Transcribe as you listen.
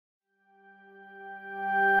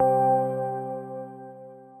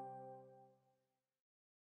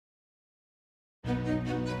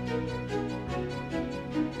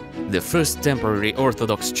The first temporary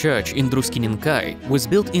Orthodox church in Druskininkai was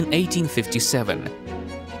built in 1857.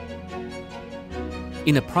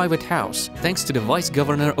 In a private house, thanks to the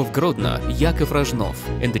vice-governor of Grodno, Yakov Rajnov,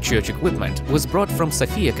 and the church equipment was brought from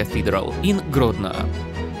Sofia Cathedral in Grodno.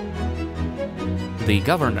 The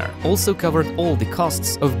governor also covered all the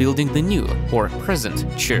costs of building the new, or present,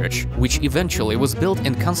 church, which eventually was built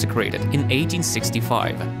and consecrated in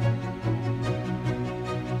 1865.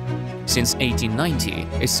 Since 1890,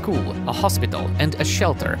 a school, a hospital and a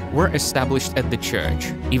shelter were established at the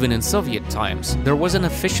church. Even in Soviet times, there was an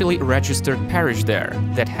officially registered parish there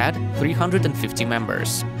that had 350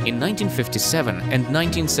 members. In 1957 and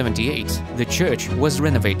 1978, the church was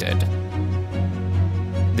renovated.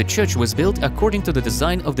 The church was built according to the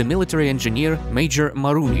design of the military engineer Major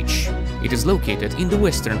Marunich. It is located in the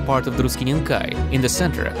western part of Druskininkai, in the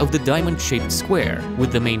center of the diamond-shaped square,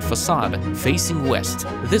 with the main facade facing west.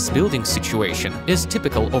 This building situation is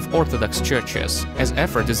typical of Orthodox churches, as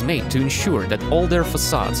effort is made to ensure that all their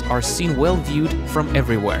facades are seen well viewed from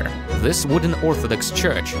everywhere. This wooden Orthodox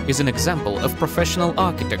church is an example of professional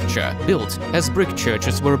architecture built as brick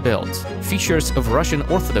churches were built. Features of Russian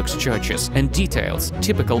Orthodox churches and details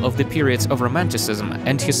typical of the periods of Romanticism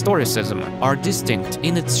and Historicism are distinct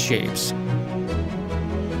in its shapes.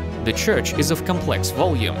 The church is of complex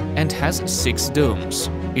volume and has 6 domes.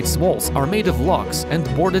 Its walls are made of logs and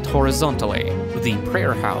bordered horizontally. The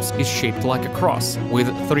prayer house is shaped like a cross, with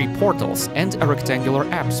 3 portals and a rectangular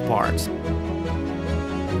apse part.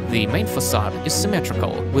 The main facade is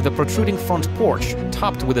symmetrical, with a protruding front porch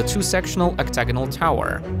topped with a 2-sectional octagonal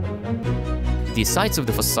tower. The sides of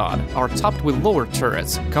the facade are topped with lower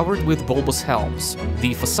turrets covered with bulbous helms.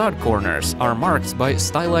 The facade corners are marked by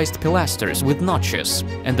stylized pilasters with notches,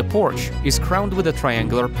 and the porch is crowned with a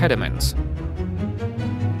triangular pediment.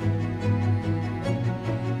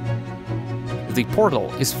 The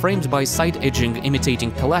portal is framed by side edging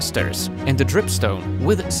imitating pilasters and a dripstone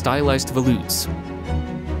with stylized volutes.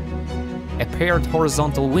 A paired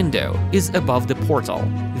horizontal window is above the portal.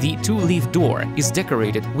 The 2-leaf door is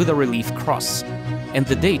decorated with a relief cross, and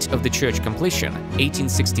the date of the church completion,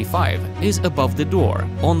 1865, is above the door,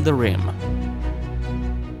 on the rim.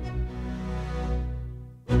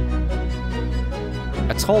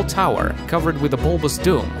 A tall tower, covered with a bulbous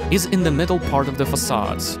dome, is in the middle part of the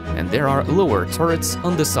facades, and there are lower turrets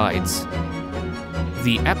on the sides.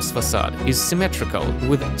 The apse facade is symmetrical,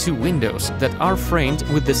 with 2 windows that are framed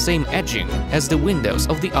with the same edging as the windows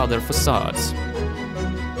of the other facades.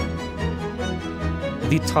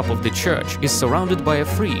 The top of the church is surrounded by a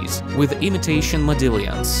frieze with imitation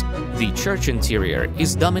modillions. The church interior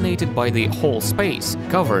is dominated by the whole space,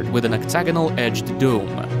 covered with an octagonal-edged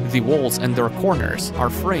dome. The walls and their corners are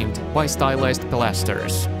framed by stylized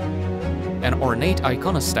pilasters. An ornate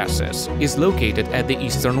iconostasis is located at the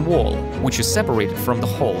eastern wall, which is separated from the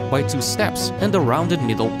hall by 2 steps and a rounded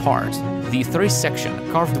middle part. The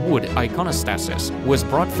 3-section carved wood iconostasis was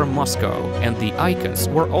brought from Moscow, and the icons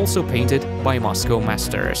were also painted by Moscow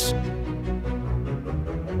masters.